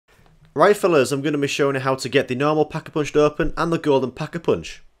Right fellas, I'm going to be showing you how to get the normal Pack-a-Punch to open and the golden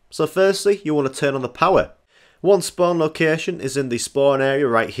Pack-a-Punch. So firstly, you want to turn on the power. One spawn location is in the spawn area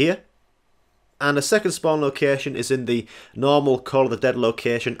right here. And the second spawn location is in the normal Call of the Dead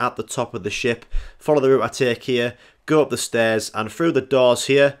location at the top of the ship. Follow the route I take here, go up the stairs and through the doors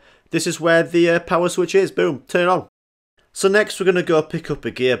here. This is where the power switch is. Boom, turn it on. So next we're going to go pick up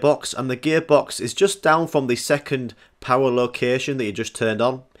a gearbox, and the gearbox is just down from the second power location that you just turned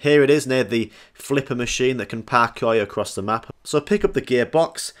on. Here it is near the flipper machine that can parkour you across the map. So pick up the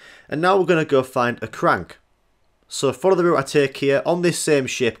gearbox, and now we're going to go find a crank. So follow the route I take here, on this same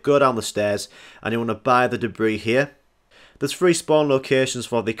ship, go down the stairs, and you want to buy the debris here. There's 3 spawn locations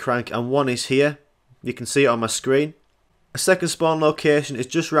for the crank, and one is here. You can see it on my screen. A second spawn location is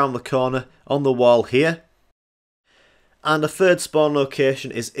just round the corner on the wall here. And a third spawn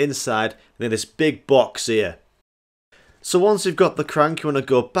location is inside near this big box here. So once you've got the crank, you want to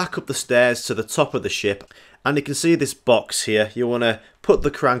go back up the stairs to the top of the ship, and you can see this box here. You want to put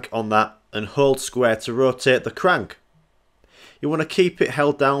the crank on that and hold square to rotate the crank. You want to keep it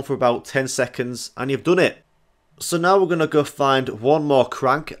held down for about 10 seconds and you've done it. So now we're going to go find one more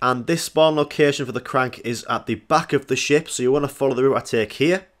crank, and this spawn location for the crank is at the back of the ship, so you want to follow the route I take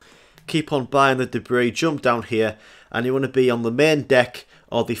here. Keep on buying the debris, jump down here, and you want to be on the main deck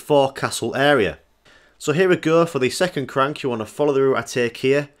or the forecastle area. So here we go for the second crank. You want to follow the route I take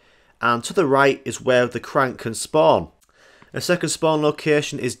here, and to the right is where the crank can spawn. A second spawn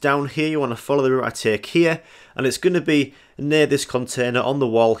location is down here. You want to follow the route I take here, and it's going to be near this container on the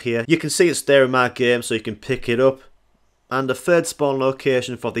wall here. You can see it's there in my game, so you can pick it up. And the third spawn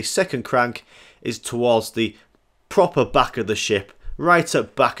location for the second crank is towards the proper back of the ship, right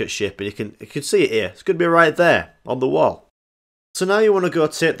at back at ship, and you can see it here. It's going to be right there on the wall. So now you want to go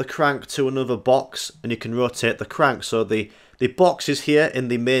take the crank to another box, and you can rotate the crank. So the box is here in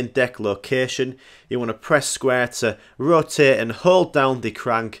the main deck location. You want to press square to rotate and hold down the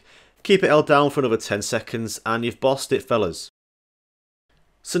crank. Keep it held down for another 10 seconds and you've bossed it, fellas.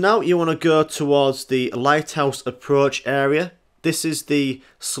 So now you want to go towards the lighthouse approach area. This is the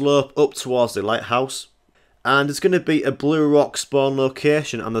slope up towards the lighthouse. And it's going to be a blue rock spawn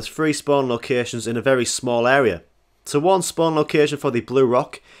location, and there's 3 spawn locations in a very small area. So one spawn location for the blue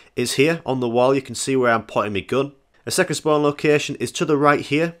rock is here on the wall. You can see where I'm pointing my gun. A second spawn location is to the right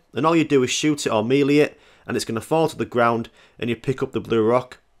here, and all you do is shoot it or melee it, and it's going to fall to the ground and you pick up the blue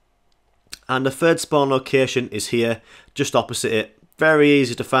rock. And the third spawn location is here, just opposite it. Very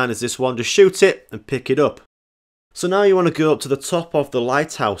easy to find is this one. Just shoot it and pick it up. So now you want to go up to the top of the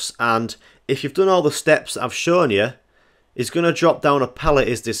lighthouse, and if you've done all the steps I've shown you, it's going to drop down a pallet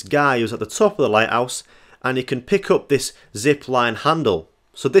is this guy who's at the top of the lighthouse, and you can pick up this zip line handle.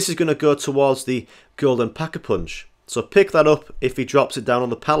 So this is going to go towards the golden Pack-a-Punch. So pick that up if he drops it down on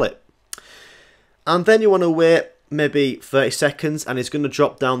the pallet. And then you want to wait maybe 30 seconds, and he's going to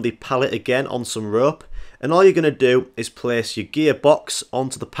drop down the pallet again on some rope. And all you're going to do is place your gearbox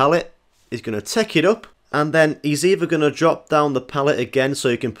onto the pallet. He's going to take it up, and then he's either going to drop down the pallet again so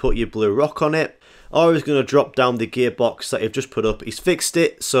you can put your blue rock on it, or he's going to drop down the gearbox that you've just put up. He's fixed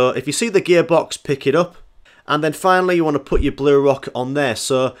it, so if you see the gearbox, pick it up. And then finally you want to put your blue rock on there.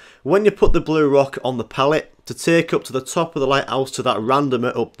 So when you put the blue rock on the pallet to take up to the top of the lighthouse to that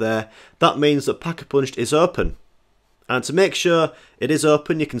randomer up there, that means that Pack-a-Punch is open. And to make sure it is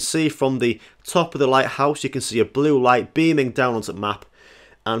open, you can see from the top of the lighthouse, you can see a blue light beaming down onto the map.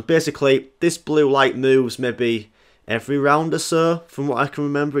 And basically this blue light moves maybe every round or so from what I can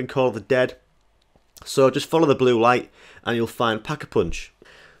remember in Call of the Dead. So just follow the blue light and you'll find Pack-a-Punch.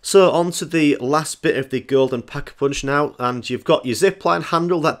 So on to the last bit of the golden Pack-a-Punch now, and you've got your zipline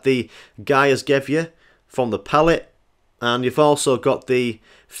handle that the guy has gave you from the pallet, and you've also got the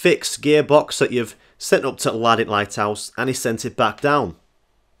fixed gearbox that you've sent up to Aladdin Lighthouse, and he sent it back down.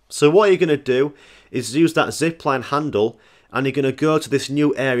 So what you're going to do is use that zipline handle, and you're going to go to this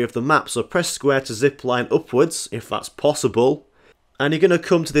new area of the map. So press square to zipline upwards if that's possible, and you're going to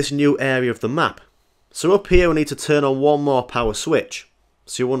come to this new area of the map. So up here we need to turn on one more power switch.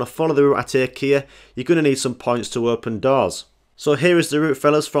 So you want to follow the route I take here. You're going to need some points to open doors. So here is the route,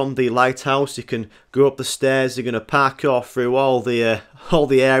 fellas, from the lighthouse. You can go up the stairs. You're going to parkour through all the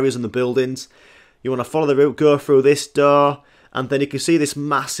areas and the buildings. You want to follow the route, go through this door, and then you can see this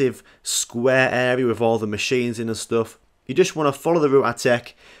massive square area with all the machines in and stuff. You just want to follow the route I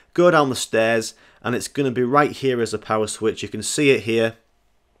take, go down the stairs, and it's going to be right here as a power switch. You can see it here,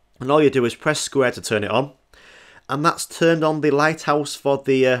 and all you do is press square to turn it on. And that's turned on the lighthouse for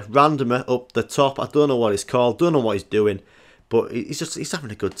the randomer up the top. I don't know what it's called, don't know what he's doing, but he's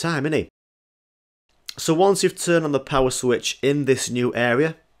having a good time, isn't he? So once you've turned on the power switch in this new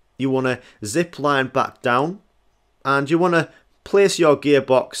area, you want to zip line back down, and you want to place your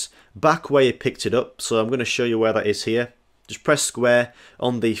gearbox back where you picked it up. So I'm going to show you where that is here. Just press square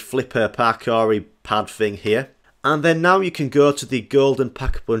on the flipper parkour pad thing here. And then now you can go to the golden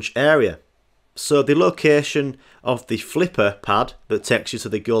Pack-a-Punch area. So the location of the flipper pad that takes you to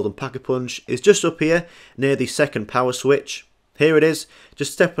the golden Pack-a-Punch is just up here near the second power switch. Here it is.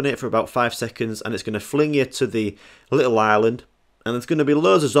 Just step on it for about 5 seconds and it's going to fling you to the little island. And there's going to be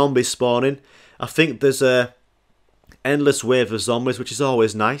loads of zombies spawning. I think there's a endless wave of zombies, which is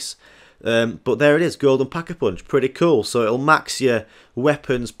always nice. But there it is, golden Pack-a-Punch. Pretty cool. So it'll max your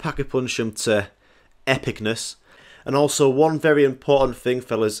weapons, Pack-a-Punch them to epicness. And also one very important thing,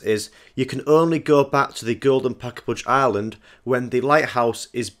 fellas, is you can only go back to the golden Pack-a-Punch island when the lighthouse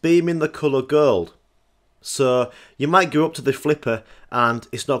is beaming the colour gold. So you might go up to the flipper and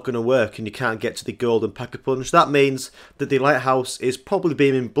it's not going to work and you can't get to the golden Pack-a-Punch. That means that the lighthouse is probably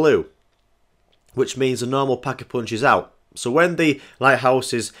beaming blue, which means the normal Pack-a-Punch is out. So when the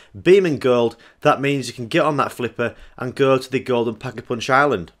lighthouse is beaming gold, that means you can get on that flipper and go to the golden Pack-a-Punch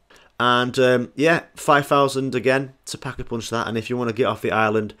island. And yeah, 5,000 again to Pack-a-Punch that. And if you want to get off the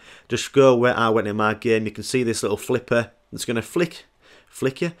island, just go where I went in my game. You can see this little flipper. It's going to flick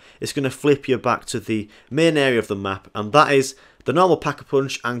you. It's going to flip you back to the main area of the map. And that is the normal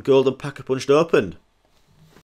Pack-a-Punch and golden Pack-a-Punch opened.